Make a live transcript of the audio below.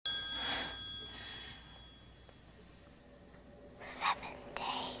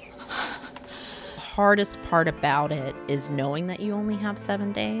hardest part about it is knowing that you only have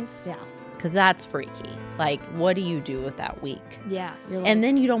 7 days. Yeah. Because that's freaky. Like, what do you do with that week? Yeah. You're like, And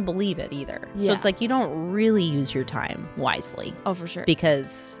then you don't believe it either. Yeah. So it's like you don't really use your time wisely. oh, for sure.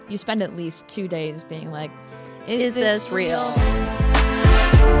 Because You spend at least 2 days being like, is this real?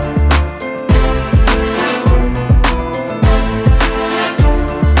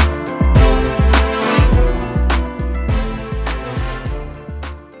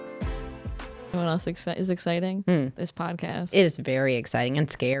 What else is exciting? This podcast. It is very exciting and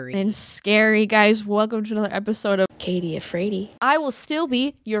scary. And scary, guys. Welcome to another episode of Katie Afraidy. I will still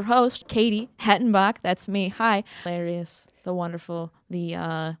be your host, Katie Hettenbach. That's me. Hi. Hilarious, the wonderful, the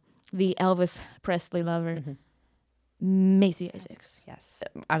Elvis Presley lover, Macey Isaacs. Yes.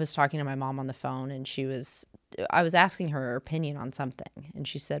 I was talking to my mom on the phone, and I was asking her opinion on something, and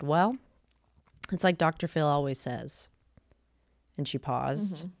she said, well, it's like Dr. Phil always says. And she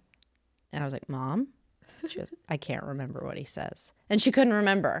paused. And I was like, Mom? She goes, I can't remember what he says. And she couldn't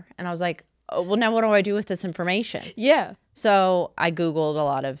remember. And I was like, oh, well, now what do I do with this information? Yeah. So I Googled a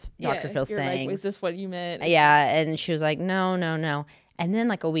lot of Dr. Phil's you're sayings. like, is this what you meant? Yeah. And she was like, no. And then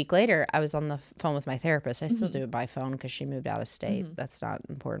like a week later, I was on the phone with my therapist. I still do it by phone because she moved out of state. That's not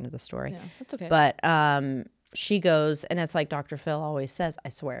important to the story. Yeah, that's okay. But she goes, and it's like Dr. Phil always says, I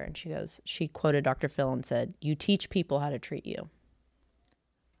swear. And she quoted Dr. Phil and said, you teach people how to treat you.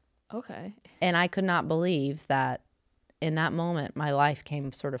 Okay. And I could not believe that in that moment, my life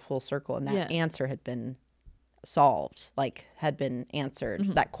came sort of full circle and that answer had been solved, like had been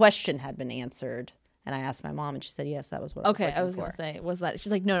answered. That question had been answered. And I asked my mom and she said, yes, that was what I was going to say, was that?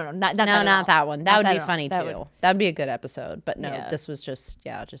 She's like, no, not that one. That would be funny that too. That would be a good episode. But no, Yeah. this was just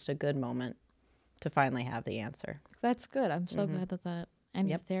a good moment to finally have the answer. That's good. I'm so glad that. And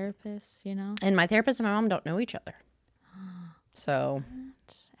your therapist, you know? And my therapist and my mom don't know each other. So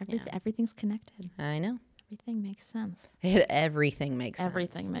Everything's connected. I know. Everything makes sense. Everything makes sense.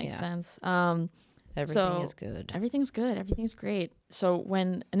 Everything makes sense. Everything is good. Everything's good. Everything's great. So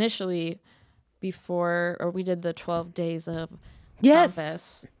when initially, before we did the 12 days of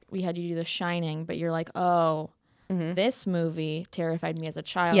Compass, we had you do The Shining, but you're like, oh, this movie terrified me as a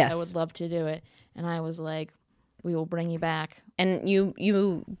child. Yes. I would love to do it. And I was like, we will bring you back. And you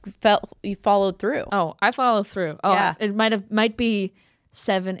followed through. Oh, I follow through. Oh, Yeah. it might be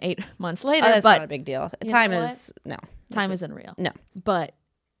 7-8 months later, That's but not a big deal. Time Time isn't real. No. But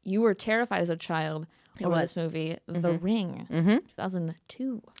you were terrified as a child over was. this movie, The Ring,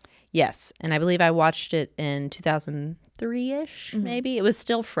 2002. Yes, and I believe I watched it in 2003-ish, maybe. It was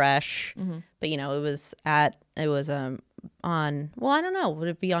still fresh, but it was on. Well, I don't know. Would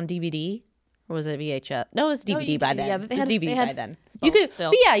it be on DVD or was it VHS? No, it was DVD by then. Yeah, it was DVD by then. You could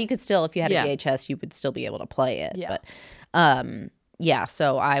still. But yeah, you could still if you had a VHS, you would still be able to play it. Yeah. But yeah.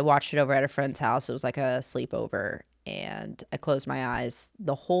 So I watched it over at a friend's house. It was like a sleepover, and I closed my eyes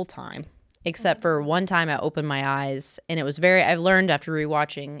the whole time. Except for one time I opened my eyes, and it was I've learned after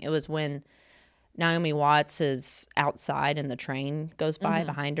rewatching, it was when Naomi Watts is outside and the train goes by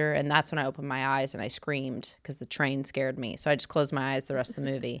behind her, and that's when I opened my eyes and I screamed because the train scared me. So I just closed my eyes the rest of the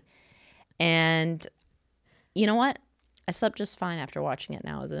movie. And you know what? I slept just fine after watching it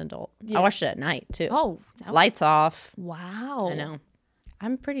now as an adult. Yeah. I watched it at night too. Oh. Lights off. Wow. I know.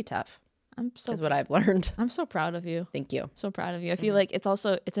 I'm pretty tough. Is what I've learned. I'm so proud of you. Thank you. So proud of you. I feel like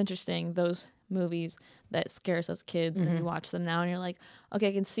it's interesting, those movies that scare us as kids, and then you watch them now and you're like, okay,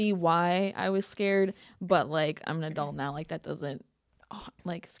 I can see why I was scared, but like I'm an adult now, like that doesn't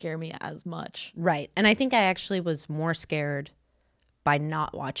like scare me as much. Right. And I think I actually was more scared by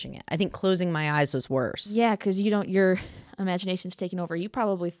not watching it. I think closing my eyes was worse. Yeah, because your imagination's taking over. You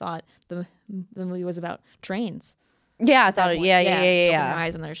probably thought the movie was about trains. Yeah, I thought it. Open Yeah. your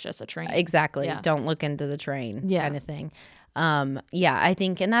eyes and there's just a train. Exactly. Yeah. Don't look into the train. Yeah. Kind of thing. Yeah, I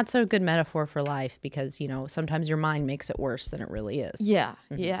think, and that's a good metaphor for life because sometimes your mind makes it worse than it really is. Yeah.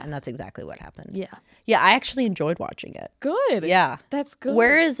 Yeah. And that's exactly what happened. Yeah. Yeah, I actually enjoyed watching it. Good. Yeah, That's good.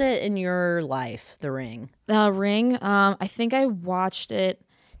 Where is it in your life, The Ring? The Ring. I think I watched it.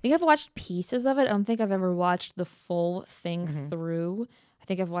 I think I've watched pieces of it. I don't think I've ever watched the full thing through. I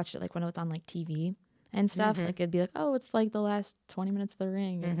think I've watched it like when it was on like TV and stuff. Like it'd be like, oh, it's like the last 20 minutes of The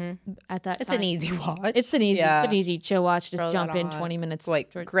Ring. And at that It's time, an easy watch. It's an easy chill watch. Just Throw jump that in on. 20 minutes.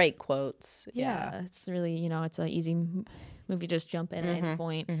 Great quotes. Yeah, it's really, it's an easy movie. Just jump in at any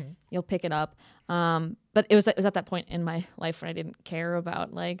point. You'll pick it up. But it was at that point in my life when I didn't care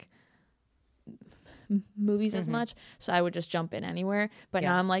about like movies as much, so I would just jump in anywhere. But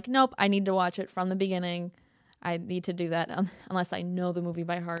now I'm like, nope, I need to watch it from the beginning. I need to do that unless I know the movie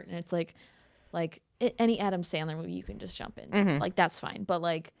by heart. And it's like any Adam Sandler movie, you can just jump in. Like that's fine. But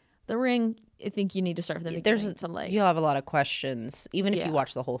like The Ring, I think you need to start from the beginning to like. You'll have a lot of questions. Even if Yeah. you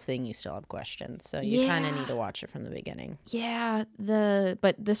watch the whole thing, you still have questions. So you kind of need to watch it from the beginning. Yeah,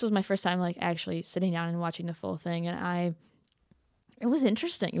 but this was my first time like actually sitting down and watching the full thing, and it was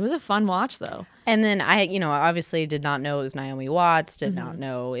interesting. It was a fun watch though. And then I obviously did not know it was Naomi Watts. Did not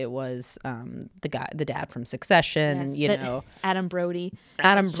know it was the dad from Succession. Yes, Adam Brody.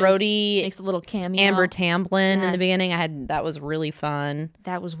 Adam Brody makes a little cameo. Amber Tamblyn in the beginning. That was really fun.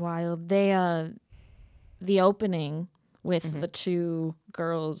 That was wild. They the opening with the two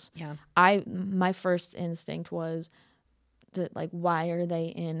girls. Yeah. My first instinct was like, why are they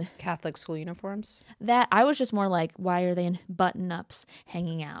in Catholic school uniforms? That I was just more like, why are they in button-ups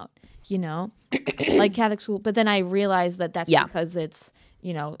hanging out? Like Catholic school. But then I realized that's because it's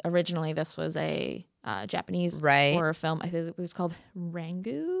originally this was a Japanese horror film. I think it was called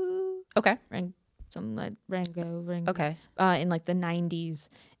Rango. Okay. Something like Rango. Okay. In like the 90s,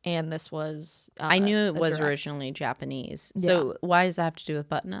 and this was. I knew it was originally Japanese. So why does that have to do with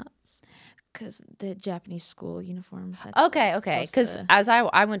button-ups? Because the Japanese school uniforms. Okay. Because as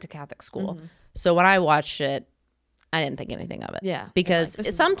I went to Catholic school, so when I watched it, I didn't think anything of it. Yeah. Because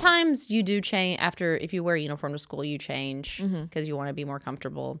sometimes you do change if you wear a uniform to school, you change because you want to be more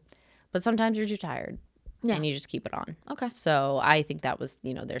comfortable. But sometimes you're too tired. Yeah. And you just keep it on. Okay. So I think that was,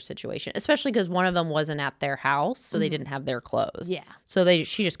 their situation, especially because one of them wasn't at their house, so they didn't have their clothes. Yeah. So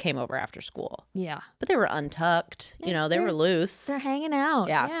she just came over after school. Yeah. But they were untucked. Yeah, They were loose. They're hanging out.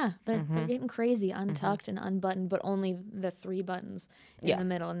 Yeah. Yeah. They're getting crazy, untucked and unbuttoned, but only the 3 buttons in the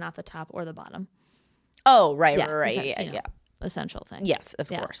middle and not the top or the bottom. Oh, right. Because, Yeah. Essential thing. Yes, of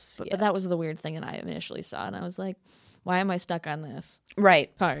course. But that was the weird thing that I initially saw, and I was like, why am I stuck on this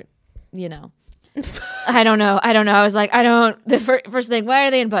right part? I don't know. I was like, the first thing, why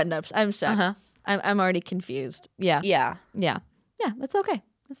are they in button-ups? I'm stuck. I'm already confused. Yeah. That's okay.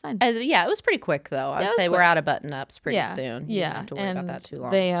 That's fine. It was pretty quick though. I'd say we're out of button-ups pretty soon. You don't have to worry about that too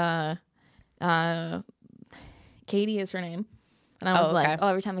long. They Katie is her name, and I was like,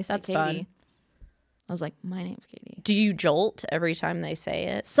 every time they say Katie, fun. I was like, my name's Katie. Do you jolt every time they say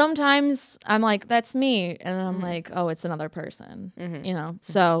it? Sometimes I'm like, that's me, and I'm like, oh, it's another person.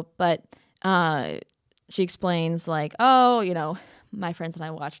 So, but she explains like, oh, my friends and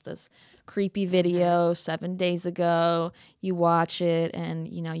I watched this creepy video 7 days ago. You watch it, and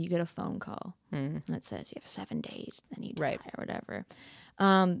you get a phone call, and it says you have 7 days, then you die or whatever.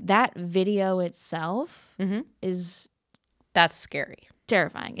 That video itself that's scary,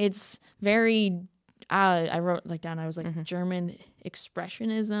 terrifying. It's very. I wrote down. I was like German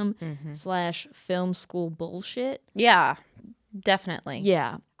expressionism / film school bullshit. Yeah, definitely.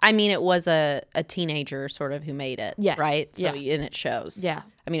 Yeah. I mean, it was a teenager sort of who made it, right? So, and it shows. Yeah.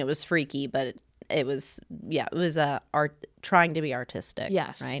 I mean, it was freaky, but it was art trying to be artistic.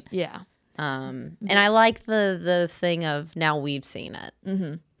 Yes. Right? Yeah. And I like the thing of now we've seen it.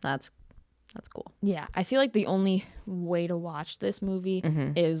 Mm-hmm. That's cool. Yeah. I feel like the only way to watch this movie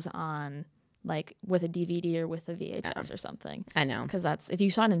is on like with a DVD or with a VHS or something. I know. Because if you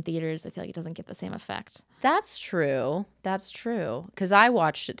saw it in theaters, I feel like it doesn't get the same effect. That's true. Because I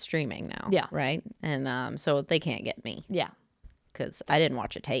watched it streaming now. Yeah. Right? And so they can't get me. Yeah. Because I didn't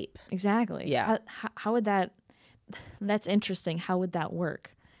watch a tape. Exactly. Yeah. How would that's interesting. How would that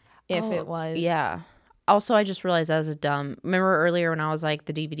work if it was? Yeah. Also, I just realized that was remember earlier when I was like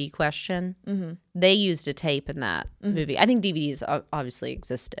the DVD question? Mm-hmm. They used a tape in that movie. I think DVDs obviously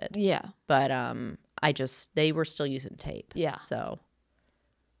existed. Yeah. But they were still using tape. Yeah. So,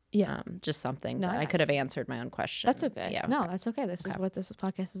 just something. No, I could have answered my own question. That's okay. Yeah. No, that's okay. This is what this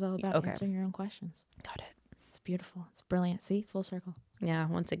podcast is all about. Answering your own questions. Got it. It's beautiful. It's brilliant. See? Full circle. Yeah,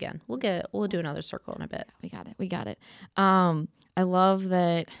 once again. We'll do another circle in a bit. We got it. I love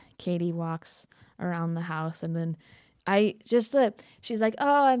that Katie walks around the house, and then she's like,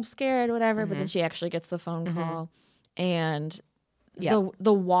 oh, I'm scared, whatever, but then she actually gets the phone call, and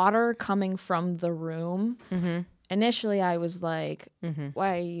the water coming from the room, initially I was like,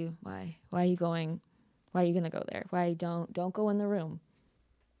 why are you gonna go there? Why don't go in the room?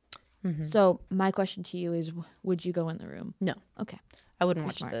 So my question to you is, would you go in the room? No. Okay. I wouldn't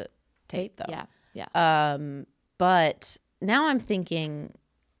watch the tape though. Yeah. But now I'm thinking,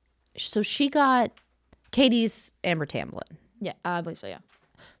 so she got Katie's Amber Tamblyn. Yeah, I believe so, yeah.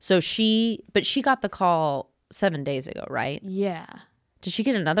 So she got the call 7 days ago, right? Yeah. Did she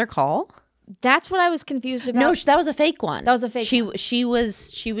get another call? That's what I was confused about. No, that was a fake one. That was a fake one. She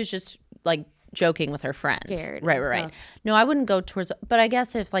was just like joking with her friend. Scared Right, and right, right. stuff. No, I wouldn't go towards, but I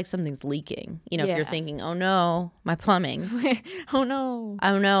guess if like something's leaking, you know, if Yeah. you're thinking, oh no, my plumbing. Oh no.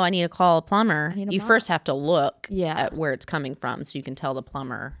 Oh no, I need to call a plumber. need a You mop. first have to look Yeah. at where it's coming from so you can tell the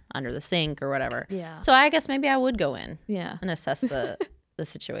plumber under the sink or whatever. Yeah. So I guess maybe I would go in Yeah. and assess the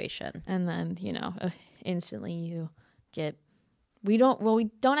situation. And then, you know, instantly you get we don't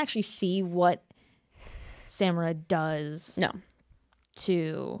actually see what Samara does No.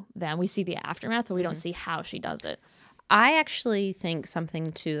 to them. We see the aftermath, but we don't see how she does it. I actually think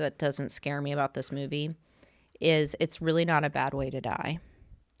something too that doesn't scare me about this movie is it's really not a bad way to die.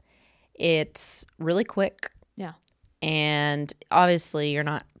 It's really quick. Yeah. And obviously you're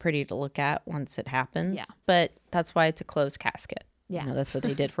not pretty to look at once it happens. Yeah. But that's why it's a closed casket. Yeah. You know, that's what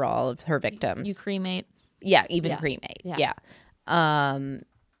they did for all of her victims. You cremate. Yeah, even Yeah. cremate. Yeah. Yeah.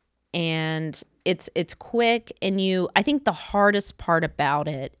 And it's quick, and I think the hardest part about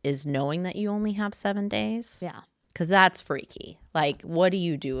it is knowing that you only have 7 days. Yeah. Because that's freaky. Like, what do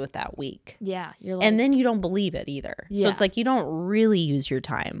you do with that week? Yeah. You're like, And then you don't believe it either. So Yeah. it's like you don't really use your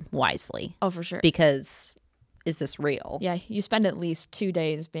time wisely oh, for sure. because is this real? Yeah. You spend at least 2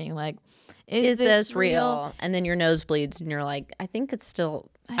 days being like, Is this real? And then your nose bleeds, and you're like, I think it's still.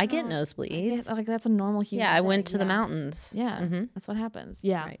 I get don't- nosebleeds. Like that's a normal human. Yeah, I went thing. to the Yeah. mountains. Yeah, Mm-hmm. that's what happens.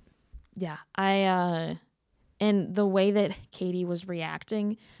 Yeah, Right. yeah. And the way that Katie was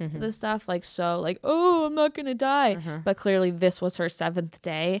reacting to this stuff, like oh, I'm not gonna die, but clearly this was her 7th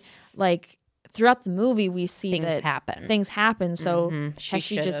day. Like throughout the movie, we see Things that happen. things happen. So She has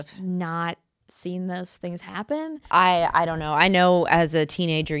she just not seen those things happen? I don't know. I know as a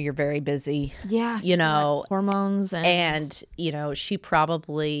teenager, you're very busy. Yeah, You know, hormones and you know, she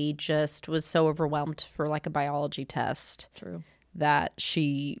probably just was so overwhelmed for like a biology test true. that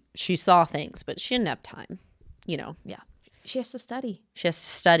she saw things, but she didn't have time. You know, Yeah, she has to study. she has to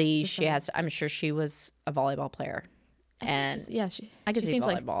study. She has. I'm sure she was a volleyball player, and I could she see seems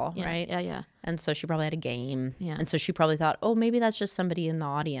volleyball, yeah, right? Yeah. And so she probably had a game. Yeah. And so she probably thought, oh, maybe that's just somebody in the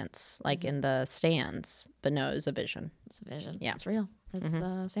audience, like in the stands. But no, it was a vision. It's a vision. Yeah. It's real.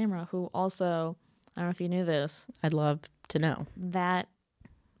 It's Samara, who also, I don't know if you knew this, I'd love to know. that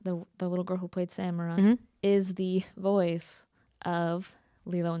the little girl who played Samara Mm-hmm. is the voice of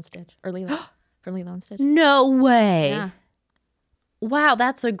Lilo and Stitch, or Lilo from Lilo and Stitch. No way. Yeah. Wow,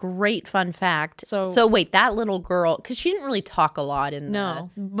 that's a great fun fact. So wait, that little girl, because she didn't really talk a lot in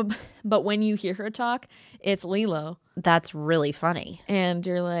No, but when you hear her talk, it's Lilo, that's really funny. and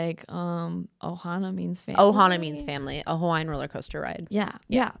you're like, Ohana means family. Ohana means family, a Hawaiian roller coaster ride. Yeah.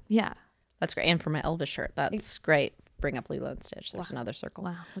 That's great. And for my Elvis shirt, that's great. Bring up Lilo and Stitch. There's another circle.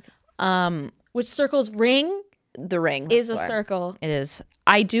 Wow. Look at which circle's ring The ring is a that's why. circle. It is.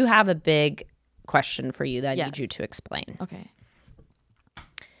 I do have a big question for you that I Yes. need you to explain. Okay.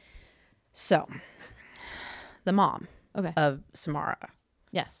 So, the mom Okay. of Samara,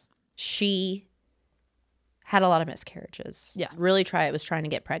 Yes. she had a lot of miscarriages. Yeah. Really was trying to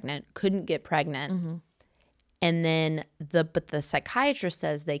get pregnant, couldn't get pregnant. Mm-hmm. And then the psychiatrist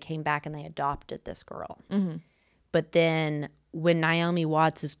says they came back and they adopted this girl. Mm-hmm. But then when Naomi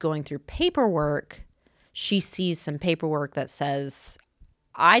Watts is going through paperwork, she sees some paperwork that says,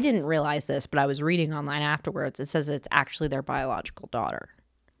 I didn't realize this, but I was reading online afterwards. It says it's actually their biological daughter.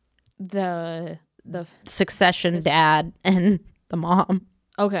 The Succession dad and the mom.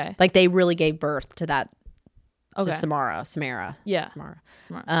 okay. Like they really gave birth to that, Okay. to Samara. Yeah. Samara.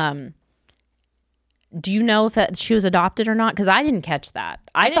 Smart. Do you know if she was adopted or not? Because I didn't catch that.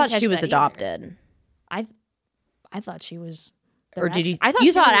 I didn't thought catch she was that either. adopted. I thought she was. Or did you? I thought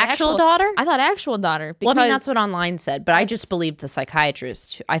You she was thought an actual daughter? I thought actual daughter. Because Well, I mean, that's what online said, but I just believed the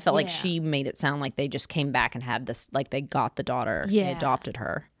psychiatrist. I felt like Yeah. she made it sound like they just came back and had this, like they got the daughter, and Yeah. adopted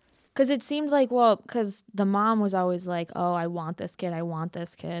her. Because it seemed like, because the mom was always like, oh, I want this kid. I want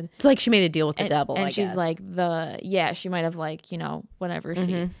this kid. It's like she made a deal with the And, devil. and I she's guess. like, she might have like, whatever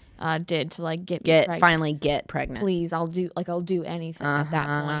she did to like get me get pregnant. finally get pregnant. Please, I'll do anything at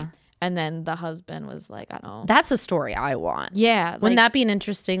that point. And then the husband was like, I don't know. That's a story I want. Yeah. Wouldn't that be an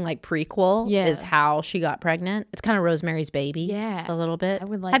interesting like prequel? Yeah. Is how she got pregnant. It's kind of Rosemary's Baby. Yeah. A little bit. I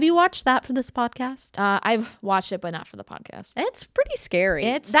would like- Have you watched that for this podcast? I've watched it, but not for the podcast. It's pretty scary.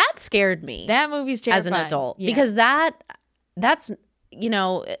 It's- that scared me That movie's as terrifying. an adult Yeah. because that's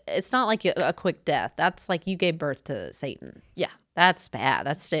it's not like a quick death. That's like you gave birth to Satan. Yeah. That's bad.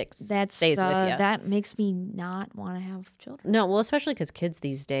 That stays with you. That makes me not want to have children. No, well, especially because kids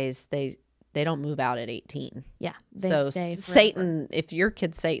these days they don't move out at 18. Yeah. They So stay forever. Satan, if your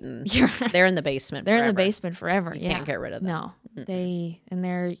kid's Satan, they're in the basement. They're in the forever. basement forever. You yeah. can't get rid of them. No.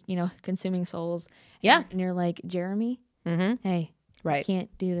 They're consuming souls. Yeah. And you're like, Jeremy, hey, You Right. can't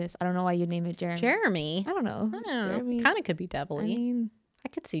do this. I don't know why you'd name it Jeremy. Jeremy. I don't know. I don't know. Jeremy. Kind of could be I devilly. mean, I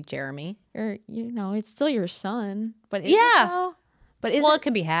could see Jeremy. or it's still your son, but is Yeah. it though? But is Well, it it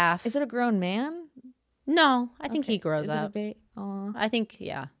could be half. is it a grown man? No, I think he Okay. grows Is it a up. Aw. I think,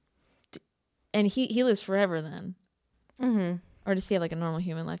 yeah. And he lives forever then, Mm-hmm. or does he have like a normal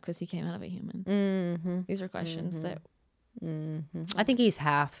human life because he came out of a human? Mm-hmm. These are questions that Mm-hmm. I think he's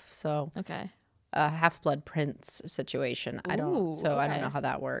half, so okay. a half-blood prince situation. I don't Ooh, I don't okay. know how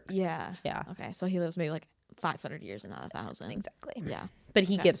that works. Yeah. Yeah. Okay, so he lives maybe like 500 years and not 1,000. Exactly. Yeah. But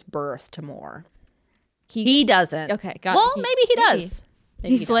he Okay. gives birth to more. He He doesn't. okay. Got Well, it. maybe he does.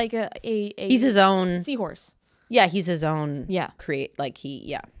 Maybe he He's does. like a He's his own. seahorse. Yeah, he's his own. Yeah. Create like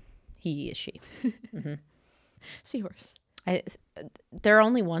he is she. Seahorse. There are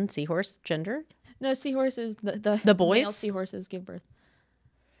only one seahorse gender, No, seahorses. The boys? male seahorses give birth.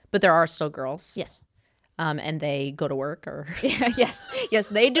 but there are still girls. Yes. And they go to work or yes. Yes.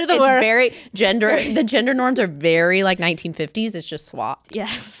 They do the it's work. very gender. The gender norms are very like 1950s. It's just swapped.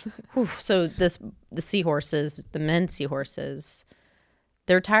 Yes. Whew. So the seahorses, the men seahorses,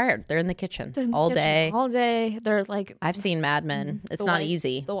 they're tired. They're in the kitchen They're in the all kitchen day. all day. They're like I've seen Mad Men. It's the not wife-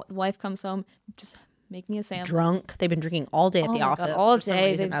 easy. The wife comes home, just making a sandwich. Drunk. They've been drinking all day at Oh the my office. God, all For some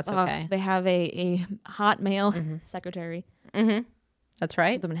day. reason. That's okay. They have a hot male secretary. Mm-hmm. That's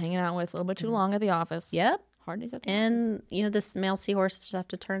right. They've been hanging out with a little bit too long at the office. Yep. Hard days at the office. And you know this male seahorse just have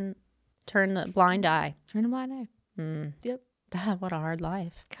to turn a blind eye. Turn a blind eye. Yep. God, what a hard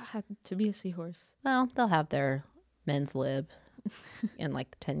life. God, to be a seahorse. Well, they'll have their men's lib in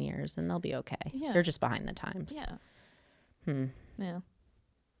like 10 years and they'll be okay. Yeah. They're just behind the times. Yeah. Yeah.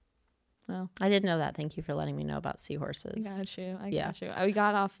 Well, I didn't know that. Thank you for letting me know about seahorses. I got you. Yeah. Got you. We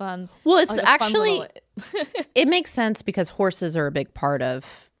got off on. Well, it's like a fun actually, little- it makes sense because horses are a big part of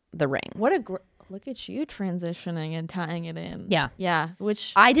the ring. What a look at you transitioning and tying it in. Yeah. Yeah.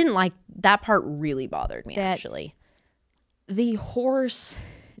 Which I didn't like that part, really bothered me, That- actually. the horse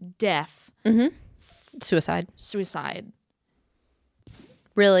death, Suicide. suicide,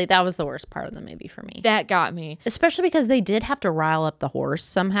 Really, that was the worst part of the movie for me. that got me. Especially because they did have to rile up the horse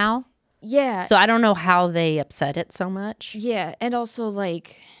somehow. Yeah. So I don't know how they upset it so much. Yeah, and also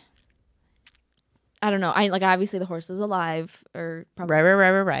like I don't know. I like obviously the horse is alive, or probably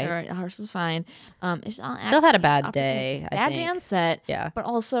Right. or the horse is fine. It's not Still had a bad opportunity- day, I bad think. day on set. Yeah. but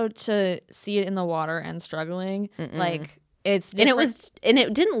also to see it in the water and struggling, like it's And different.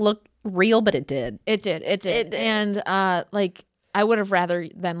 it didn't look real, but it did. It did, and like I would have rather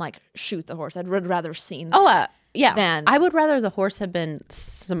them like shoot the horse. I'd rather seen. Yeah. Then- I would rather the horse had been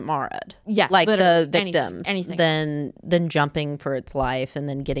samaraed. Yeah, Like the literally, victims. anything than jumping for its life and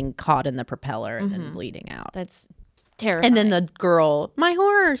then getting caught in the propeller and then bleeding out. That's terrifying. And then the girl, my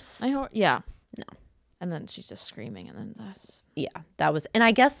horse. yeah, no, and then she's just screaming, and then that's Yeah, that was, and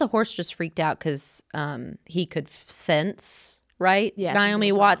I guess the horse just freaked out because he could sense, right? Yeah, something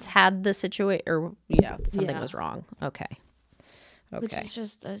Naomi was Watts had the situation, or something Yeah. was wrong. Okay. which is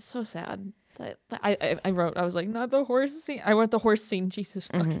just it's so sad. I wrote, I was like, not the horse scene. I wrote the horse scene. Jesus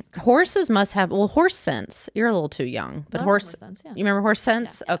fucking Horses must have horse sense. You're a little too young, but No, horse sense, yeah. You remember horse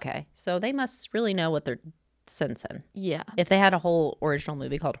sense? Okay, so they must really know what they're sensing. yeah, If they had a whole original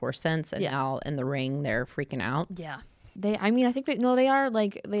movie called Horse Sense, and Yeah. now in the ring they're freaking out. yeah. I mean, I think they are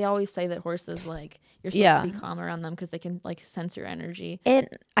like they always say that horses like you're supposed Yeah. to be calm around them because they can like sense your energy. And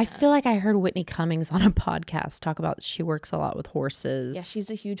I feel like I heard Whitney Cummings on a podcast talk about she works a lot with horses. Yeah, she's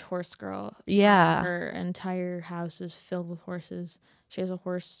a huge horse girl. Yeah. Her entire house is filled with horses. She has a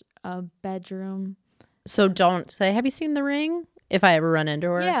horse bedroom. So don't say, "Have you seen The Ring?" If I ever run into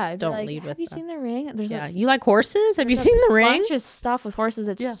her, Yeah, I'd be don't like, lead with have you that. seen The Ring? There's Yeah, like you like horses? Have you seen The Ring? bunch of stuff with horses.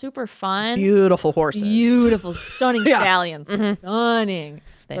 It's super fun. Beautiful horses. Beautiful, stunning stallions. Stunning.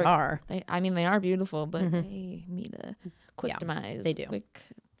 They They're- are. I mean, they are beautiful, but they meet a quick Yeah, demise. they do. Quick.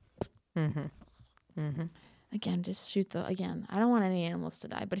 Again, just shoot the. Again, I don't want any animals to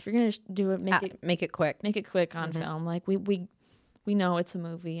die, but if you're gonna do it, Make it quick. make it quick on film. Like we know it's a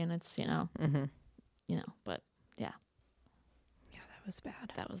movie and it's but yeah, That was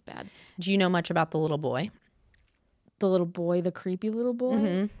bad. that was bad. Do you know much about the little boy? The little boy, the creepy little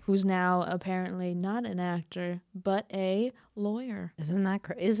boy, who's now apparently not an actor but a lawyer. Isn't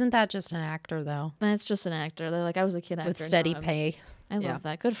that just an actor though? That's just an actor. They're like, I was a kid actor With steady now I'm- pay. I love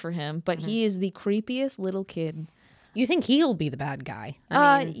that. Good for him. But he is the creepiest little kid. You think he'll be the bad guy?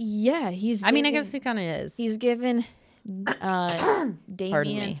 Yeah, he's. I given, guess he kind of is. he's given Damien.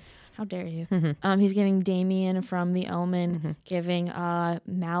 Pardon me. How dare you? He's giving Damien from The Omen, giving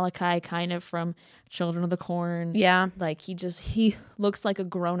Malachi kind of from Children of the Corn. Yeah. Like he looks like a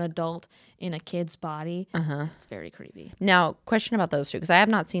grown adult in a kid's body. It's very creepy. Now, question about those two, because I have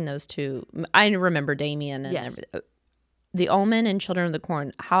not seen those two. I remember Damien and Yes. The Omen and Children of the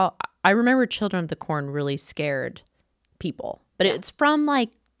Corn. How I remember Children of the Corn really scared people, but it's from like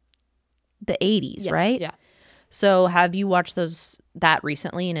the 80s, Yes, right? Yeah. So have you watched that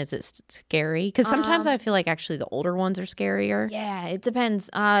recently, and is it scary? Because sometimes I feel like actually the older ones are scarier. Yeah, it depends.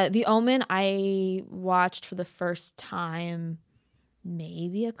 The Omen I watched for the first time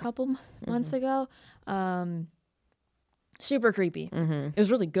maybe a couple months ago. Super creepy. It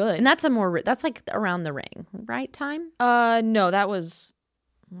was really good. And that's that's like around the Ring, right? Time? No, that was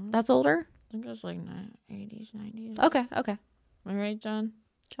That's older? I think it was like 80s, 90s. Okay. Am I right, John?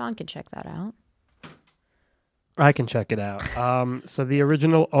 John can check that out. I can check it out. So the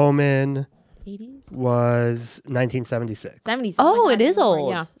original Omen 80s? was 1976. 70s. Oh, my it God, is even more,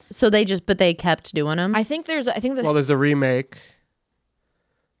 old. Yeah. So they kept doing them? I think there's Well, there's a remake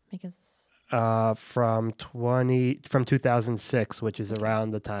because from 2006, which is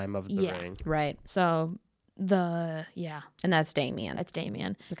around the time of The Ring. Right. so And that's Damien. that's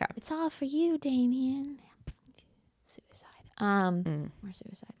Damien. Okay. It's all for you, Damien. Suicide. More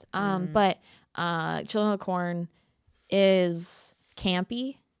suicides. But Children of the Corn is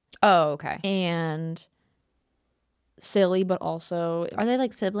campy Oh, okay. and silly, but also Are they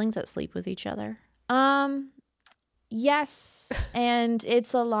like siblings that sleep with each other? yes, and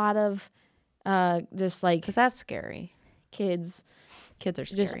it's a lot of just like Because that's scary. kids Kids are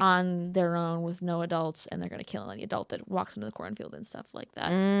scary. just on their own with no adults, and they're gonna kill any adult that walks into the cornfield and stuff like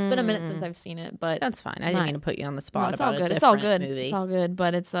that. It's been a minute since I've seen it, but That's fine. I didn't mean to put you on the no, spot it's about all good. a It's all different good. movie. It's all good,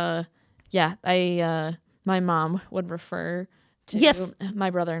 but it's my mom would refer to Yes. my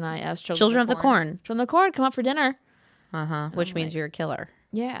brother and I as Children of the Corn. Children of the Corn, come up for dinner. Which means you're a killer.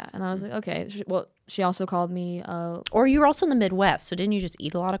 Yeah, and I was like, okay. Well, she also called me. Or you were also in the Midwest, so didn't you just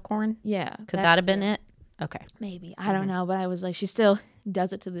eat a lot of corn? Yeah, Could that have been it? Okay. maybe I don't know, but I was like, she still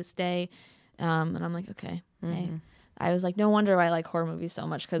does it to this day, and I'm like, okay. Hey. I was like, no wonder I like horror movies so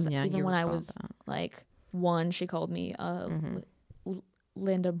much because Yeah, even you when I recalled was that. like 1, she called me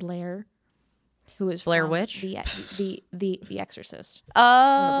Linda Blair, who is Blair from Witch? the Exorcist.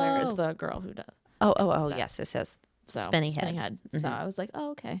 Oh. Linda Blair is the girl who does. Oh, Exorcist. yes, it says So, spinning head. So I was like,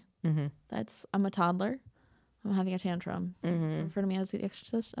 oh, okay. I'm a toddler. I'm having a tantrum. Refer to me as the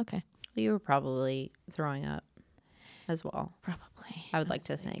Exorcist. Okay. You were probably throwing up as well. Probably. I would like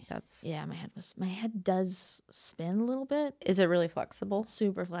to think that's... Yeah, my head does spin a little bit. Is it really flexible?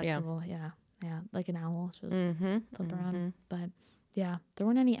 Super flexible. Yeah. Like an owl. Just flip around. But yeah, there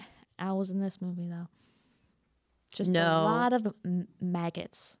weren't any owls in this movie though. Just a No. lot of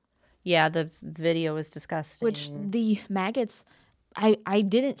maggots. Yeah, the video was disgusting. Which the maggots, I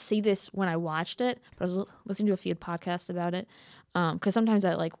didn't see this when I watched it, but I was listening to a few podcasts about it. Because sometimes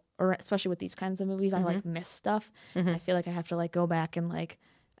I like, or especially with these kinds of movies, I like miss stuff. I feel like I have to like go back and like,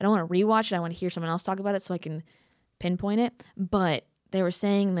 I don't want to rewatch it. I want to hear someone else talk about it so I can pinpoint it. But they were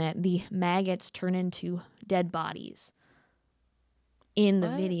saying that the maggots turn into dead bodies in the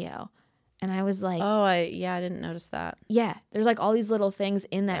video. And I was like, Oh, I didn't notice that. yeah, there's like all these little things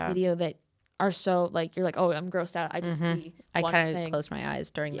in that video that are so like, you're like, oh, I'm grossed out. I just see I one kind thing. of closed my eyes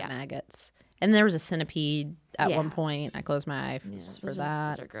during the maggots. And there was a centipede at Yeah. one point. I closed my eyes for that.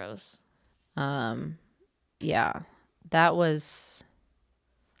 Those are gross. Yeah, that was...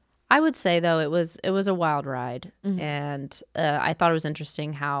 I would say, though, it was a wild ride. And I thought it was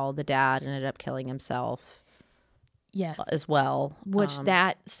interesting how the dad ended up killing himself Yes. as well. Which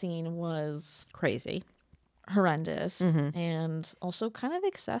that scene was Crazy. horrendous and also kind of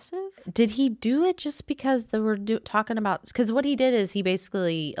excessive. Did he do it just because they were talking about... Because what he did is he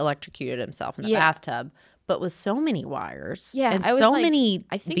basically electrocuted himself in the bathtub, but with so many wires. Yeah, and I was so like, many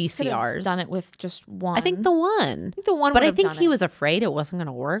I think he could have VCRs. done it with just one. I think the one. the one, But would I have think done he it. was afraid it wasn't going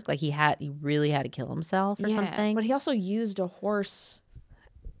to work. Like he really had to kill himself or something. But he also used a horse.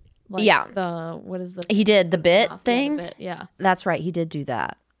 Like what is the? He did the bit Yeah, the thing. bit, yeah. That's right. He did do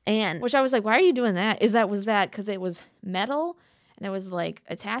that. And Which I was like, why are you doing that? Was that because it was metal and it was like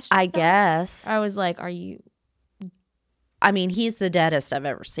attached? To I stuff? guess. I was like, are you? I mean, he's the deadest I've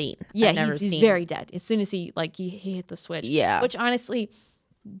ever seen. Yeah, I've never he's seen. very dead. As soon as he hit the switch. Yeah. Which honestly,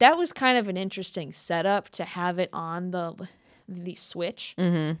 that was kind of an interesting setup to have it on the switch.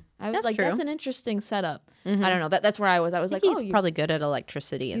 I was That's like, true. that's an interesting setup. I don't know. That's where I was. I was like, He's oh, probably good at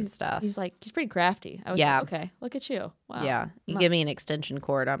electricity and stuff. He's pretty crafty. I was Yeah. like, okay, look at you. Wow. Yeah. You give me an extension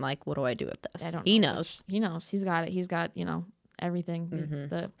cord, I'm like, what do I do with this? I don't He know. knows. He knows. He's got it. He's got, everything.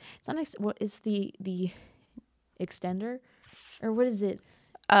 It's not what is the extender, or what is it?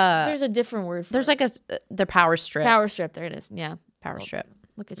 There's a different word for There's it. like the power strip. Power strip. There it is. Yeah, Power strip.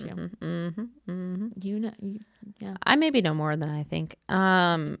 look at you. You know, yeah. I maybe know more than I think.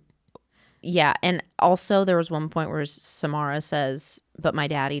 Yeah, and also there was one point where Samara says, "But my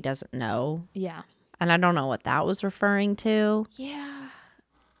daddy doesn't know." Yeah. And I don't know what that was referring to. Yeah.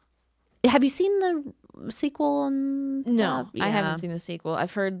 Have you seen the sequel and No, stuff? I Yeah. haven't seen the sequel.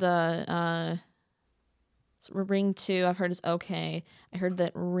 I've heard the Ring 2. I've heard is okay. I heard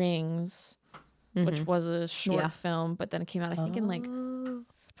that Rings, which was a short film, but then it came out, I think, in like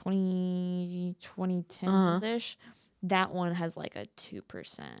 2010-ish. That one has like a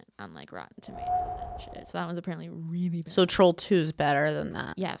 2% on like Rotten Tomatoes and shit. So that one's apparently really bad. So Troll 2 is better than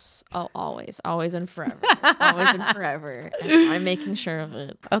that. Yes. Oh, always and forever. Always and forever. And I'm making sure of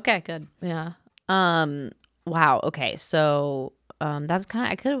it. Okay, good. Yeah. Wow. Okay. So that's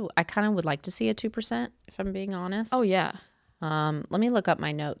kind of I kind of would like to see a 2%, if I'm being honest. Oh yeah. Let me look up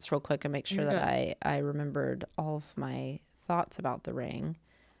my notes real quick and make sure You're that I remembered all of my thoughts about The Ring.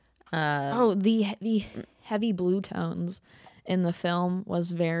 The heavy blue tones in the film was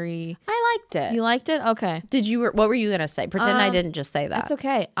very. I liked it. You liked it? Okay. What were you gonna say? Pretend I didn't just say that. That's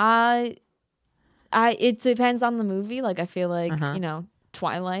okay. It depends on the movie. Like I feel like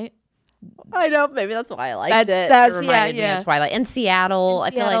Twilight. I know. Maybe that's why I liked it. That's it reminded me of Twilight. In Seattle,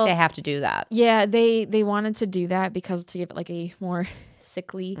 I feel like they have to do that. Yeah, they wanted to do that because to give it like a more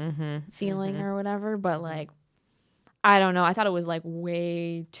sickly feeling or whatever. But like, I don't know. I thought it was like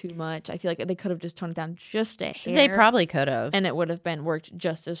way too much. I feel like they could have just toned it down just a hair. They probably could have, and it would have worked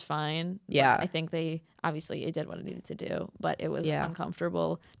just as fine. Yeah, but I think it did what it needed to do, but it was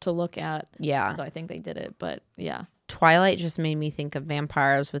uncomfortable to look at. Yeah, so I think they did it. But yeah, Twilight just made me think of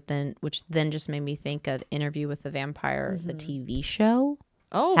vampires, which then just made me think of Interview with the Vampire, the TV show.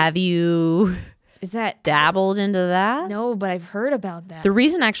 Oh, have you? Is that dabbled into that? No, but I've heard about that. The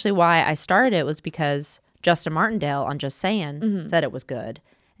reason actually why I started it was because Justin Martindale on Just Saying said it was good.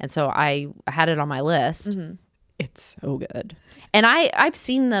 And so I had it on my list. It's so good. And I've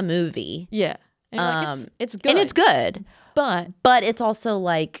seen the movie. Yeah. And it's good. And it's good. But it's also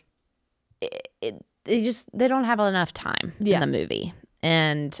like they don't have enough time in the movie.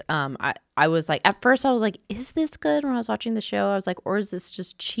 And I was like, at first I was like, is this good? When I was watching the show, I was like, or is this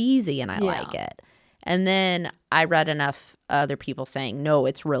just cheesy and I like it? And then I read enough other people saying, no,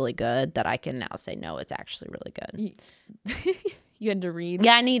 it's really good, that I can now say, no, it's actually really good. You had to read?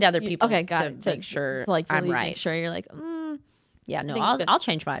 Yeah, I need other people to make sure like really I'm right. Make sure you're like, yeah, no, I'll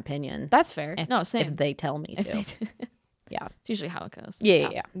change my opinion. That's fair. No, same. If they tell me to. Yeah. It's usually how it goes.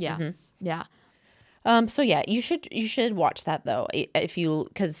 Yeah. Yeah. So yeah, you should watch that though,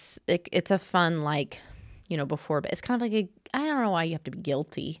 because it's a fun, like, before, but it's kind of like I don't know why you have to be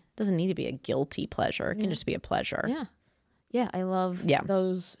guilty. It doesn't need to be a guilty pleasure. It can just be a pleasure. Yeah. Yeah. I love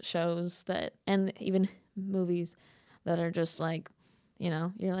those shows and even movies that are just like,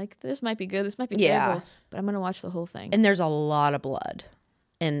 you're like, this might be good. This might be terrible, but I'm going to watch the whole thing. And there's a lot of blood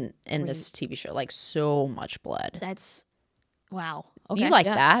in this TV show, like so much blood. That's wow. Okay, you like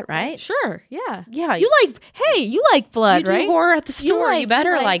that, right? Sure. Yeah. Yeah. You like blood, you right? do horror at the store. You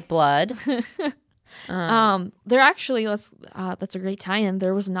better like blood. There actually that's a great tie-in.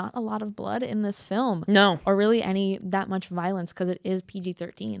 There was not a lot of blood in this film. No. Or really that much violence because it is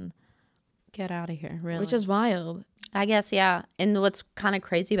PG-13. Get out of here, really. Which is wild. I guess, yeah. And what's kind of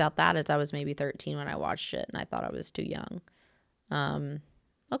crazy about that is I was maybe 13 when I watched it and I thought I was too young.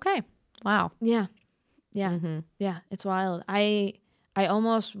 Okay. Wow. Yeah. Yeah. Yeah, it's wild. I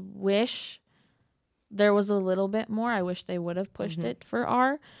almost wish there was a little bit more. I wish they would have pushed it for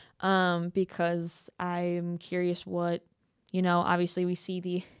R, because I'm curious what, obviously we see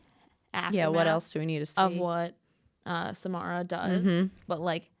the aftermath. Yeah, what else do we need to see? Of what Samara does. But,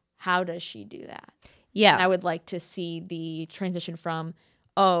 like, how does she do that? Yeah. And I would like to see the transition from,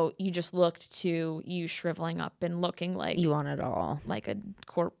 you just looked to you shriveling up and looking like... You want it all. Like a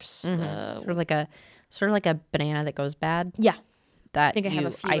corpse. Sort of like a banana that goes bad. Yeah. That I think I have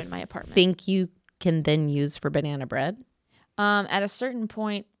a few in my apartment. I think you can then use for banana bread. At a certain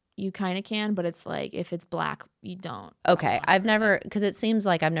point, you kind of can, but it's like if it's black, you don't. Okay, I've never, because it seems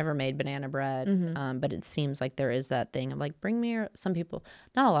like I've never made banana bread, but it seems like there is that thing of like, some people,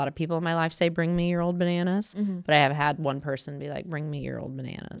 not a lot of people in my life say, bring me your old bananas, but I have had one person be like, bring me your old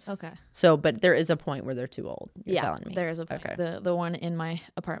bananas. Okay. So, but there is a point where they're too old. You're telling me. There is a point. Okay. The one in my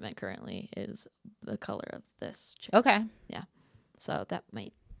apartment currently is the color of this chick. Okay. Yeah. So that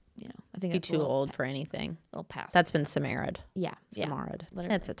might I think Be it's a too little old for anything. little past. That's been Samarid. yeah. Samarid.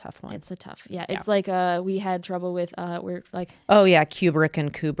 Literally. It's a tough one. It's a tough. Yeah, it's like we had trouble with we're like Oh yeah, Kubrick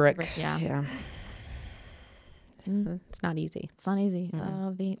and Kubrick. yeah. It's not easy. It's not easy.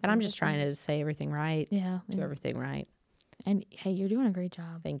 And I'm just trying to say everything right. Yeah. Do everything right. And hey, you're doing a great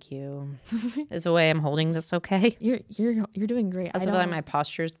job. Thank you. Is the way I'm holding this okay? You're doing great. I feel like my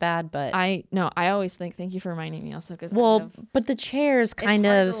posture's bad, but I always think thank you for reminding me also because but the chairs kind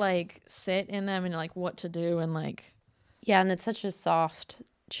it's hard of to like sit in them and like what to do and like and it's such a soft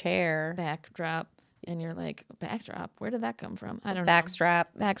chair. backdrop and you're like backdrop. Where did that come from? I don't Backstrap.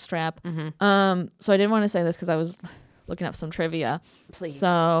 know. Backstrap. So I did want to say this because I was looking up some trivia. Please.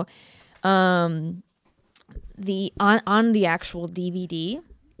 So, the on the actual DVD,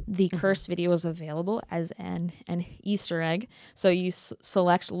 the cursed video is available as an Easter egg. So you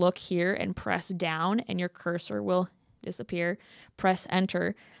select look here and press down, and your cursor will disappear. Press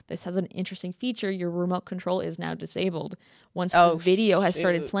enter. This has an interesting feature. Your remote control is now disabled. Once the video has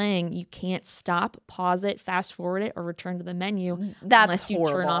started playing, you can't stop, pause it, fast forward it, or return to the menu unless you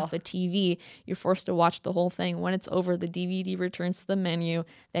turn off the TV. You're forced to watch the whole thing. When it's over, the DVD returns to the menu.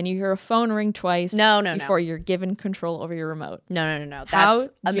 Then you hear a phone ring twice before you're given control over your remote. No. How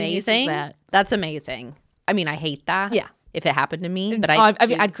That's amazing. is that? That's amazing. I mean, I hate that. Yeah. If it happened to me, but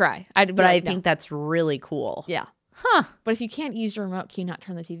I'd cry. But I think that's really cool. Yeah. Huh. But if you can't use your remote, can you not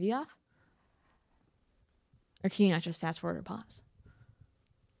turn the TV off? Or can you not just fast forward or pause?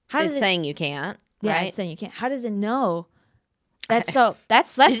 It's saying you can't. Yeah, right? it's saying you can't. How does it know? That's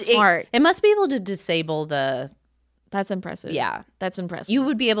smart. It must be able to disable the. That's impressive. Yeah, that's impressive. You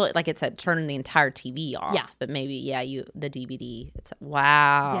would be able to, like it said, turn the entire TV off. Yeah, but maybe the DVD. It's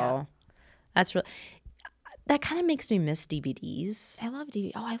wow. Yeah. That's really. That kind of makes me miss DVDs. I love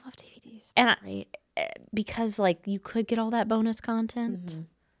DVD. Oh, I love DVDs. And because like you could get all that bonus content,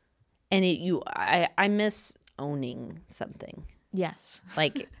 and I miss owning something. Yes,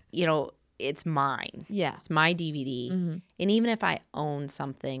 like it's mine. Yeah, it's my DVD. And even if I own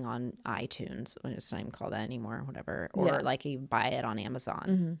something on iTunes, it's not even called that anymore, whatever, or like you buy it on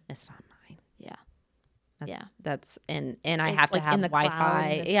Amazon, it's not mine. Yeah. That's and I have to have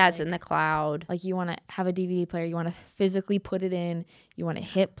Wi-Fi. Yeah, it's in the cloud. Like you want to have a DVD player, you want to physically put it in, you want to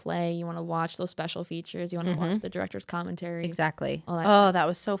hit play, you want to watch those special features, you want to watch the director's commentary. Exactly.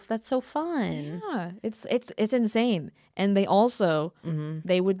 That's so fun. Yeah, it's insane. And they also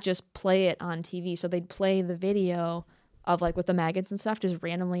they would just play it on TV, so they'd play the video of like with the maggots and stuff just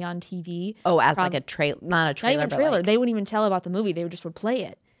randomly on TV. Oh, as like a trailer, not a trailer. Not even a trailer. They wouldn't even tell about the movie. They would play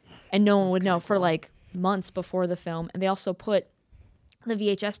it, and no one would know for like months before the film. And they also put the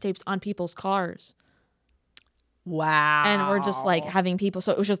VHS tapes on people's cars. Wow. And we're just like having people,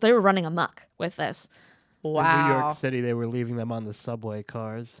 so it was just they were running amok with this. Wow. In New York City, they were leaving them on the subway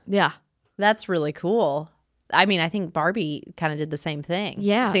cars. Yeah. That's really cool. I mean, I think Barbie kind of did the same thing.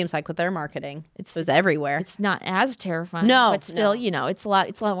 Yeah. It seems like with their marketing. It was everywhere. It's not as terrifying. No. But still, it's a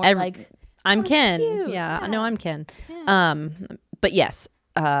lot more like I'm Ken. Yeah. No, I'm Ken. Yeah. But yes,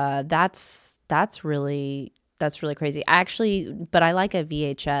 that's really crazy. But I like a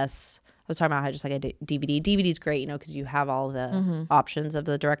VHS. I was talking about how just like a DVD. DVD's great, because you have all the options of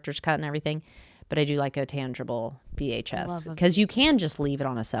the director's cut and everything. But I do like a tangible VHS because you can just leave it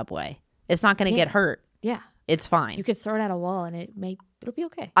on a subway. It's not going to get hurt. Yeah, it's fine. You could throw it at a wall and it'll be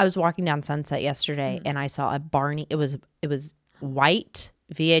okay. I was walking down Sunset yesterday and I saw a Barney. It was white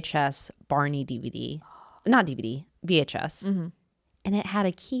VHS Barney DVD, not DVD VHS. And it had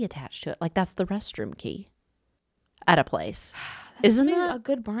a key attached to it. Like, that's the restroom key at a place. Isn't that a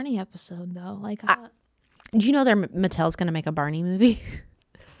good Barney episode, though? Like, do you know Mattel's going to make a Barney movie?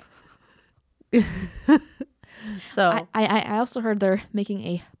 So I also heard they're making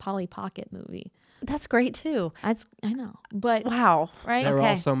a Polly Pocket movie. That's great, too. I know. But wow. Right? They're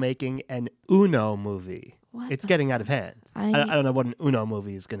also making an Uno movie. It's getting out of hand. I don't know what an Uno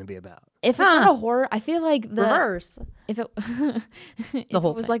movie is going to be about. If it's not a horror, I feel like the reverse. If it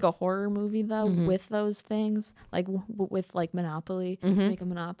was like a horror movie though, with those things, like with like Monopoly, make a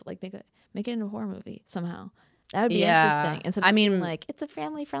Monopoly, like make it into a horror movie somehow. That would be interesting. Instead of being like it's a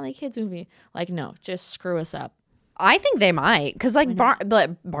family friendly kids movie. Like no, just screw us up. I think they might, because like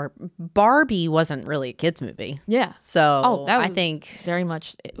Barbie wasn't really a kids movie. Yeah. So that was I think very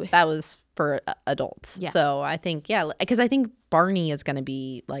much that was for adults. Yeah. So I think because I think Barney is going to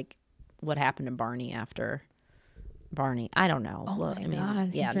be like what happened to Barney after Barney. I don't know. Oh my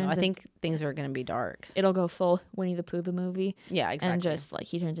God. Yeah. No, I think things are going to be dark. It'll go full Winnie the Pooh the movie. Yeah, exactly. And just like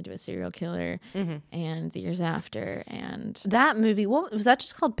he turns into a serial killer, and the years after, and that movie. What was that?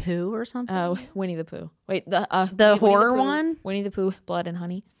 Just called Pooh or something? Oh, Winnie the Pooh. Wait, the horror one. Winnie the Pooh, Blood and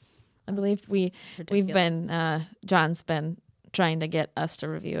Honey. I believe we've been John's been trying to get us to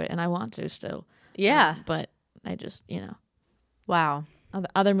review it, and I want to still. Yeah, but I just wow.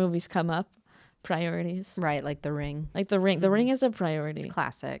 Other movies come up, priorities. Right, like The Ring. Like The Ring. The Ring is a priority. It's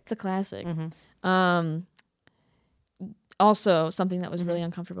classic. It's a classic. Mm-hmm. Also, something that was really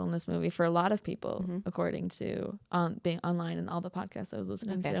uncomfortable in this movie for a lot of people, according to being online and all the podcasts I was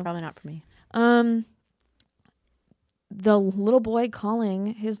listening to. Probably not for me. The little boy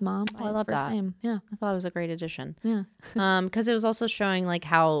calling his mom by I love first that. name. Yeah, I thought it was a great addition. yeah. Because it was also showing like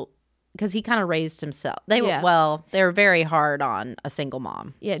how, because he kind of raised himself. They were very hard on a single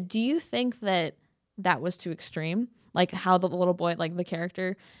mom. Yeah. Do you think that was too extreme? Like how the little boy, like the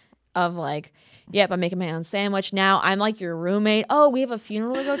character of like, yep, I'm making my own sandwich. Now I'm like your roommate. Oh, we have a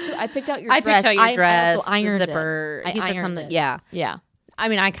funeral to go to. I picked out your dress. I also ironed zipper. it. He said something. Yeah. Yeah. I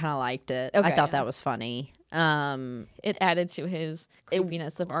mean, I kind of liked it. Okay, I thought that was funny. It added to his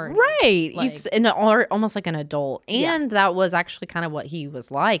creepiness of art. Right. Like, He's almost like an adult. And that was actually kind of what he was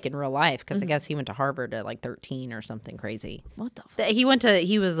like in real life. Because I guess he went to Harvard at like 13 or something crazy. What the fuck?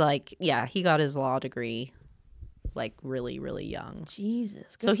 He was like, he got his law degree like really, really young.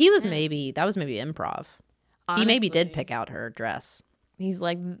 Jesus. So he was that was maybe improv. Honestly, he maybe did pick out her dress. He's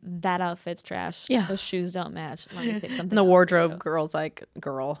like, that outfit's trash. Yeah. Those shoes don't match. Let me pick something. And the wardrobe girl's like,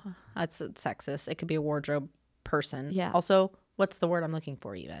 girl, that's sexist. It could be a wardrobe person. Yeah. Also, what's the word I'm looking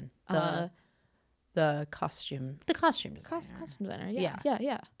for even? The costume. The costume designer. Costume designer. Yeah.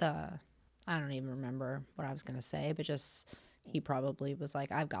 I don't even remember what I was going to say, but just he probably was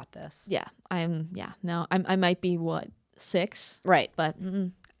like, I've got this. Yeah. I might be 6. Right. But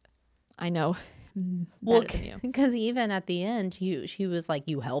I know. Well, because even at the end, she was like,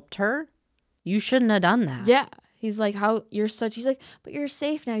 you helped her? You shouldn't have done that. Yeah. He's like, he's like, but you're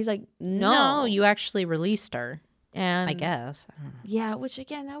safe now. He's like, no, you actually released her. And I guess. Yeah, which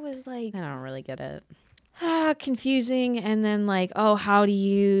again, that was like, I don't really get it. Confusing. And then like, oh, how do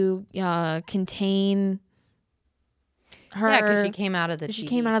you contain her? Yeah, because she came out of the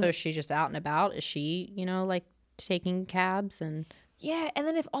TV, so she's just out and about. Is she, like taking cabs and... Yeah, and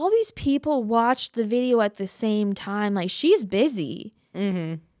then if all these people watched the video at the same time, like she's busy,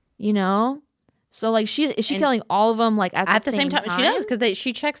 So like is she killing all of them like at the same time? She does because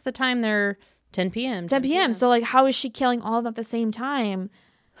she checks the time. They're 10 p.m. 10 p.m. So like, how is she killing all of them at the same time?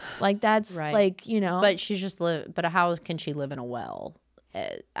 Like that's right. Like But she's just But how can she live in a well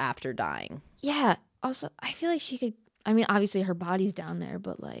after dying? Yeah. Also, I feel like she could. I mean, obviously her body's down there,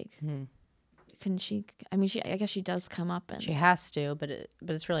 but like. Can she? I mean, I guess she does come up and she has to, but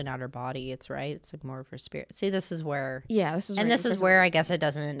it's really not her body. It's right. It's like more of her spirit. See, this is where this is where I guess it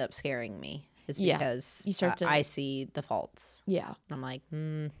doesn't end up scaring me. Is because you start I see the faults. Yeah, and I'm like,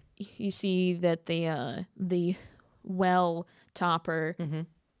 You see that the well topper,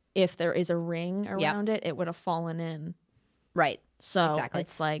 if there is a ring around it, it would have fallen in. Right. So exactly.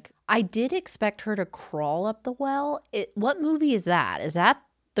 It's like I did expect her to crawl up the well. What movie is that? Is that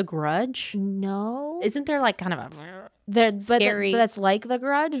The Grudge? No. Isn't there like kind of a scary... But that's like The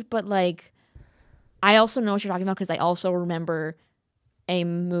Grudge, but like I also know what you're talking about because I also remember a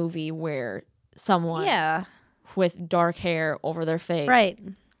movie where someone with dark hair over their face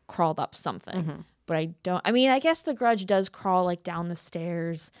crawled up something. But I don't. I mean, I guess The Grudge does crawl like down the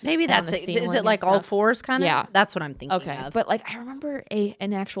stairs. Maybe that's it. Is it like all fours kind of? Yeah, that's what I'm thinking. Okay, of. But like I remember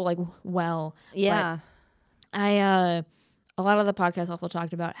an actual like well. Yeah, a lot of the podcasts also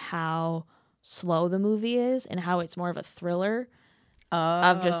talked about how slow the movie is and how it's more of a thriller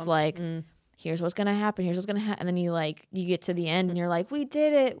of just like here's what's gonna happen, and then you get to the end and you're like, we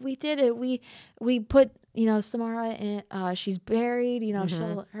did it, we put Samara in, she's buried,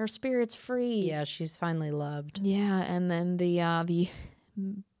 her spirit's free. Yeah, she's finally loved. Yeah, and then the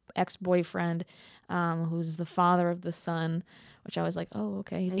ex-boyfriend, who's the father of the son, which I was like, oh,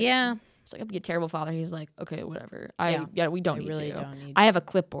 okay. He's like, He's like, I'd be a terrible father. He's like, okay, whatever. We don't need you. Don't need I have a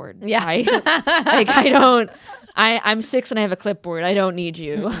clipboard. Yeah. I'm 6 and I have a clipboard. I don't need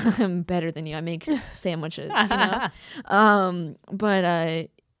you. I'm better than you. I make sandwiches, But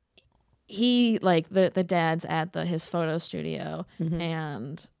he, like, the dad's at his photo studio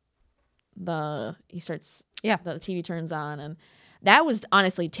and the TV turns on, and that was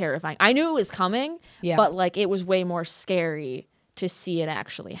honestly terrifying. I knew it was coming, but like it was way more scary to see it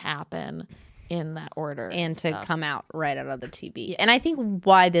actually happen in that order and to come out right out of the TV. Yeah. And I think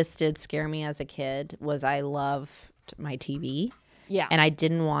why this did scare me as a kid was I loved my TV. Yeah. And I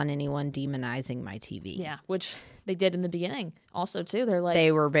didn't want anyone demonizing my TV. Yeah, which they did in the beginning. also too, they're like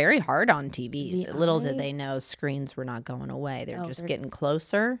they were very hard on TVs. The Little did they eyes. know screens were not going away. They're just getting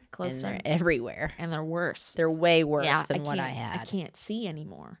closer, and they're everywhere. and they're worse. They're way worse than what I I had. can't see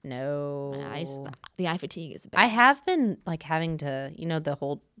anymore. No, My eyes, the eye fatigue is bad. I have been like having to, the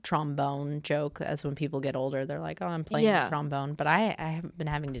whole trombone joke as when people get older, they're like, oh, I'm playing the trombone. But I haven't been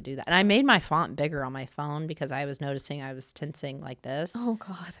having to do that. And I made my font bigger on my phone because I was noticing I was tensing like this. Oh,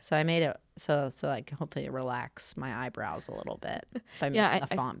 God. So I made it so I can hopefully relax my eyebrows a little bit by making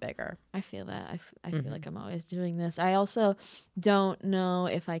the font bigger. I feel that. I feel like I'm always doing this. I also don't know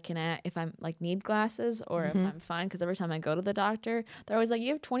if if I'm like need glasses or if I'm fine, because every time I go to the doctor, they're always like,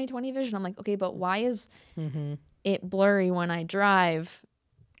 you have 20/20 vision. I'm like, okay, but why is it blurry when I drive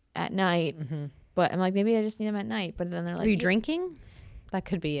at night? But I'm like, maybe I just need them at night. But then they're like, are you drinking? That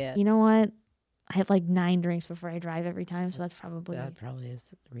could be it. You know what? I have like 9 drinks before I drive every time, so that probably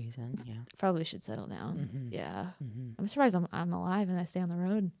is the reason. Yeah, probably should settle down. Yeah, I'm surprised I'm alive and I stay on the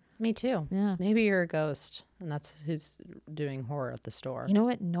road. Me too. Yeah, maybe you're a ghost, and that's who's doing horror at the store. You know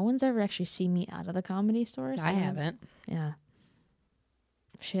what? No one's ever actually seen me out of the comedy store. So I haven't. Yeah.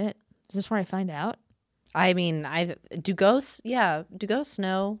 Shit. Is this where I find out? I mean, do ghosts? Yeah, do ghosts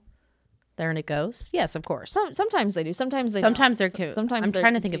know they're in a ghost? Yes, of course. Sometimes they do. Sometimes they're Sometimes I'm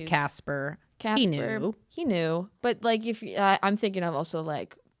trying to think of Casper. He knew. But like, if I'm thinking of also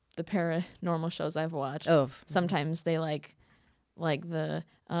like the paranormal shows I've watched. Oh, sometimes they like the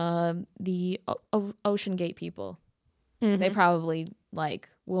Ocean Gate people. They probably like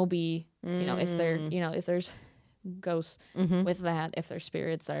will be, if they're, if there's ghosts with that, if their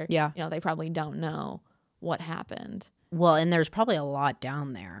spirits are, they probably don't know what happened. Well, and there's probably a lot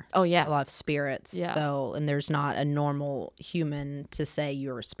down there. Oh, yeah. A lot of spirits. Yeah. So, and there's not a normal human to say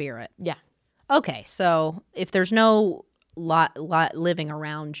you're a spirit. Yeah. Okay, so if there's no lot living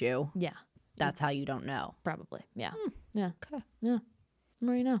around you, that's how you don't know. Probably. Yeah. Yeah. Okay. Yeah.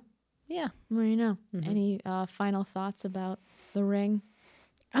 Marino. Yeah. Marino. Any final thoughts about The Ring?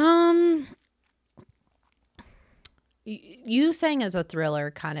 You saying as a thriller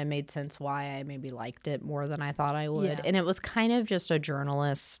kind of made sense why I maybe liked it more than I thought I would. Yeah. And it was kind of just a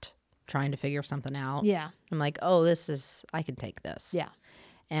journalist trying to figure something out. Yeah. I'm like, oh, I can take this. Yeah.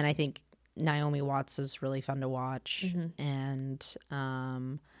 And I think Naomi Watts was really fun to watch. And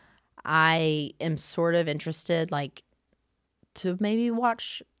I am sort of interested, like, to maybe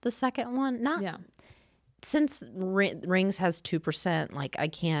watch the second one. Since Rings has 2%, like, I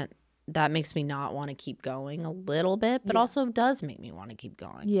can't. That makes me not want to keep going a little bit, but also does make me want to keep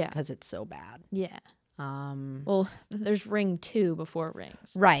going. Yeah. Because it's so bad. Yeah. Well, there's Ring 2 before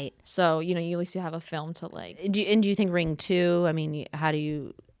Rings. Right. So, you at least you have a film to like. Do you think Ring 2, I mean, how do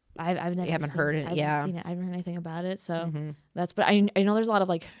you. I've never haven't heard it. I haven't seen it. I haven't heard anything about it. So but I know there's a lot of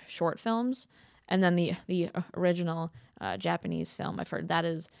like short films. And then the original Japanese film, I've heard that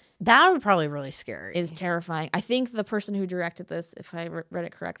would probably really scary. Is terrifying. I think the person who directed this, if I read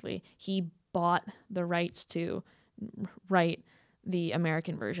it correctly, he bought the rights to write the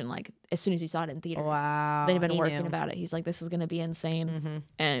American version like as soon as he saw it in theaters. Wow. So they've been working about it. He's like, this is going to be insane.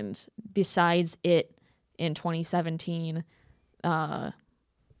 And besides it, in 2017,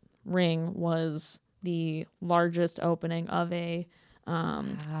 Ring was the largest opening of a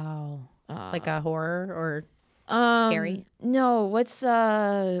wow. Like a horror or scary? No, what's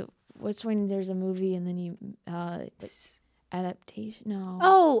when there's a movie and then you adaptation? No.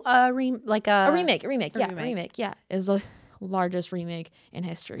 Oh, a remake. A remake. Yeah, a remake. Yeah, is the largest remake in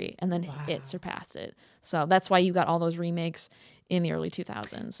history, and then it surpassed it. So that's why you got all those remakes in the early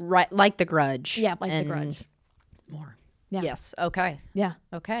 2000s. Right, like The Grudge. Yeah, like The Grudge. More. Yeah. Yes. Okay. Yeah.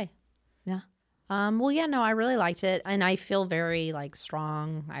 Okay. Yeah. Well, yeah, no, I really liked it, and I feel very like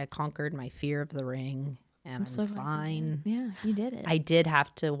strong. I conquered my fear of The Ring, and I'm fine. Yeah, you did it. I did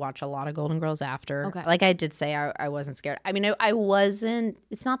have to watch a lot of Golden Girls after. Okay. Like I did say, I wasn't scared. I mean, I wasn't.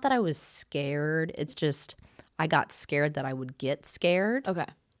 It's not that I was scared. It's just I got scared that I would get scared. Okay.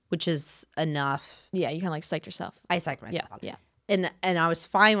 Which is enough. Yeah, you kind of like psyched yourself. I psyched myself out. Yeah. And I was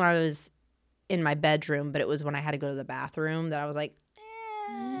fine when I was in my bedroom, but it was when I had to go to the bathroom that I was like.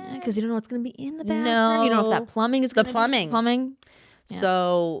 Because you don't know what's going to be in the bathroom. No. You don't know if that plumbing is going to be plumbing. Yeah.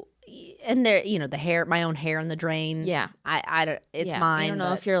 So, and there, the hair, my own hair in the drain. Yeah. I don't, it's mine. You don't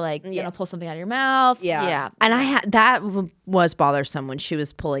know if you're like going to pull something out of your mouth. Yeah. And that was bothersome when she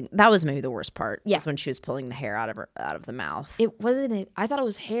was pulling, that was maybe the worst part. Yeah. Was when she was pulling the hair out of the mouth. It wasn't, I thought it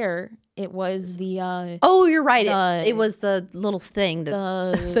was hair. It was the, oh, you're right. It was the little thing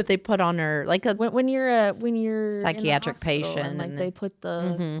that they put on her, like when you're psychiatric patient. And like they put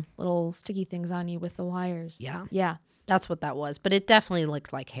the little sticky things on you with the wires. Yeah. Yeah. That's what that was. But it definitely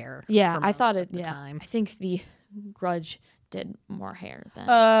looked like hair. Yeah. I thought it, time. I think the Grudge did more hair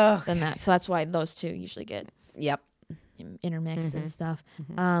than that. So that's why those two usually get intermixed and stuff.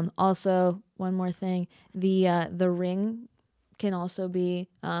 Also, one more thing, the ring can also be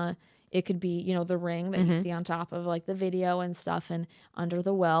it could be, you know, the ring that you see on top of like the video and stuff and under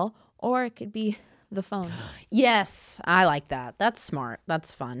the well, or it could be the phone. Yes, I like that. That's smart.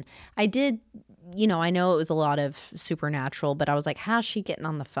 That's fun. I did, you know, I know it was a lot of supernatural, but I was like, how's she getting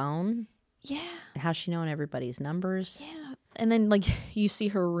on the phone? Yeah. How's she knowing everybody's numbers? Yeah. And then like you see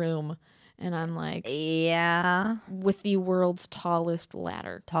her room and I'm like, yeah, with the world's tallest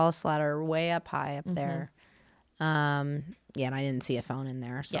ladder. Tallest ladder way up high up there. Yeah, and I didn't see a phone in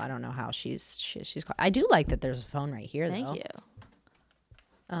there, so I don't know how she's I do like that there's a phone right here, though. Thank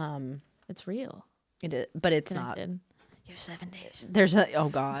you. It's real. It is, but it's Connected. not. You have 7 days. There's a oh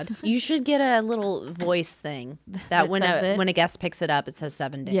god. You should get a little voice thing that when a guest picks it up, it says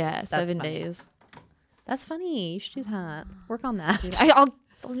 7 days. Yeah, That's 7 funny. days. That's funny. You should do that. Work on that. I'll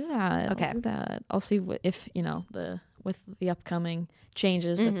do that. Okay. I'll do that. I'll see if you know with the upcoming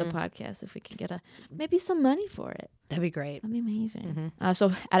changes with the podcast, if we can get maybe some money for it. That'd be great. That'd be amazing.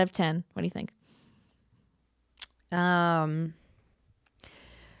 So out of 10, what do you think?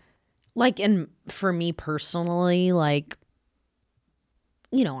 Like, and for me personally, like,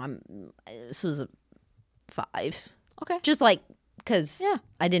 you know, this was a 5. Okay. Just like, because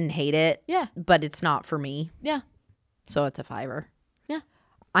I didn't hate it. Yeah. But it's not for me. Yeah. So it's a 5. Yeah.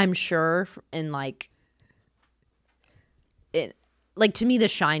 I'm sure in like, to me, The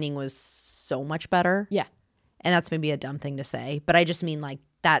Shining was so much better. Yeah. And that's maybe a dumb thing to say, but I just mean like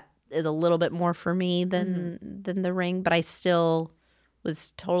that is a little bit more for me than The Ring, but I still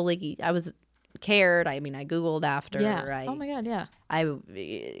was I was cared. I mean, I Googled after. Yeah. Oh my God. Yeah. I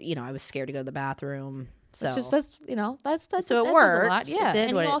was scared to go to the bathroom. So that's so it worked. A lot. Yeah. It did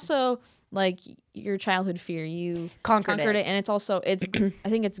and what you it, also like your childhood fear, you conquered it. And it's also I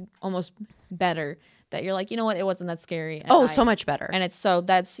think it's almost better that you're like, you know what, it wasn't that scary. So much better. And it's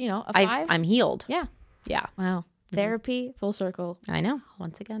that's, you know, a 5. I'm healed. Yeah. Yeah. Wow. Therapy, full circle. I know.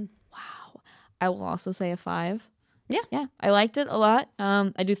 Once again. Wow. I will also say a 5. Yeah. Yeah. I liked it a lot.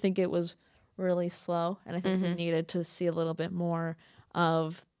 I do think it was really slow, and I think we needed to see a little bit more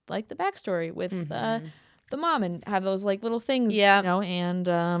of like the backstory with the mom and have those like little things, you know, and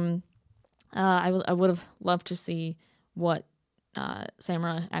I would have loved to see what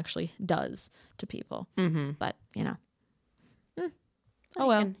Samara actually does to people. But, you know. Oh,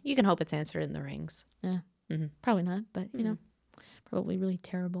 well. You can hope it's answered in The Rings. Yeah. Probably not, but, you know, probably really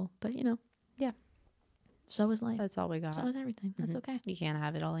terrible. But, you know. Yeah. So is life. That's all we got. So is everything. That's okay. You can't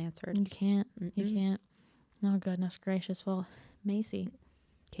have it all answered. You can't. You can't. Oh, goodness gracious. Well, Macey.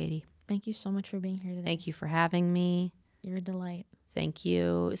 Katie. Thank you so much for being here today. Thank you for having me. You're a delight. Thank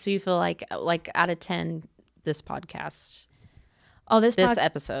you. So you feel like out of 10, this podcast? Oh, this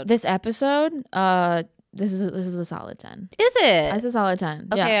episode. This episode, this is a solid 10. Is it? It's a solid 10.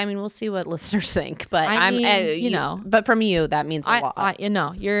 Okay, yeah. I mean, we'll see what listeners think, but I mean, you know, but from you, that means a lot. You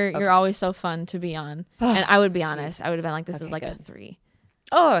know, you're always so fun to be on, and I would be honest, I would have been like, this is like a 3.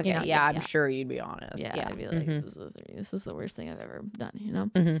 Oh, okay. You know, yeah, I'm sure you'd be honest. Yeah, I'd be like, this is a 3. This is the worst thing I've ever done, you know?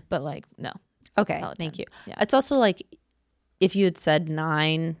 But like, no. Okay, thank you. Yeah. It's also like, if you had said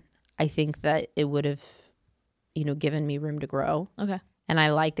 9, I think that it would have, you know, given me room to grow. Okay. And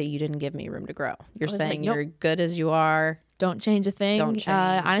I like that you didn't give me room to grow. You're saying you're good as you are. Don't change a thing. Don't change.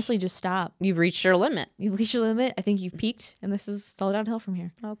 Honestly, just stop. You've reached your limit. You've reached your limit. I think you've peaked, and this is all downhill from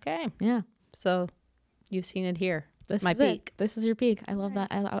here. Okay. Yeah. So you've seen it here. This my is peak. It. This is your peak. I love that.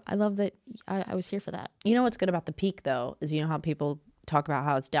 I love that I was here for that. You know what's good about the peak, though, is you know how people talk about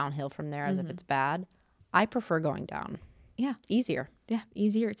how it's downhill from there as if it's bad? I prefer going down. Yeah. Easier. Yeah.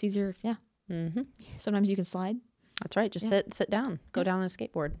 Easier. It's easier. Yeah. Sometimes you can slide. That's right. Just sit down. Go down on a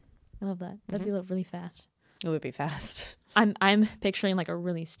skateboard. I love that. That'd be really fast. It would be fast. I'm picturing like a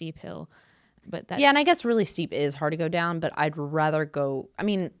really steep hill, but that's... yeah, and I guess really steep is hard to go down, but I'd rather go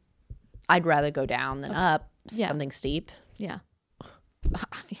down than up something steep. Yeah,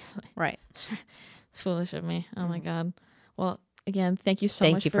 obviously. Right. It's foolish of me. Oh my God. Well, again, thank you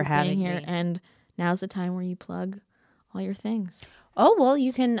so much for having being here. me. And now's the time where you plug all your things. Oh, well,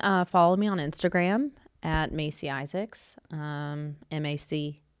 you can follow me on Instagram at Macey Isaacs,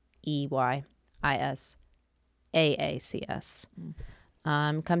 MaceyIsaacs.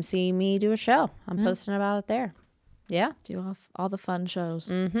 Come see me do a show. I'm posting about it there. Yeah, do all the fun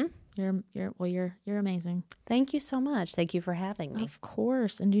shows. You're amazing. Thank you so much. Thank you for having me. Of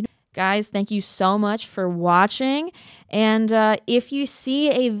course. And guys, thank you so much for watching. And if you see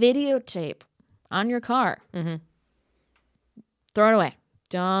a videotape on your car, throw it away.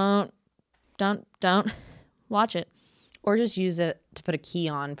 Don't watch it. Or just use it to put a key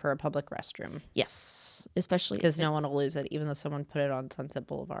on for a public restroom. Yes, especially because no one will lose it, even though someone put it on Sunset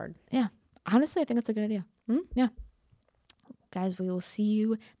Boulevard. Yeah, honestly, I think that's a good idea. Yeah. Guys, we will see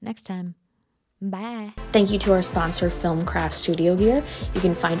you next time. Bye. Thank you to our sponsor, Filmcraft Studio Gear. You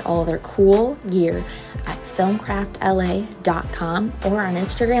can find all their cool gear at filmcraftla.com or on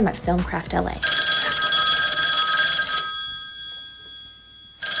Instagram at filmcraftla.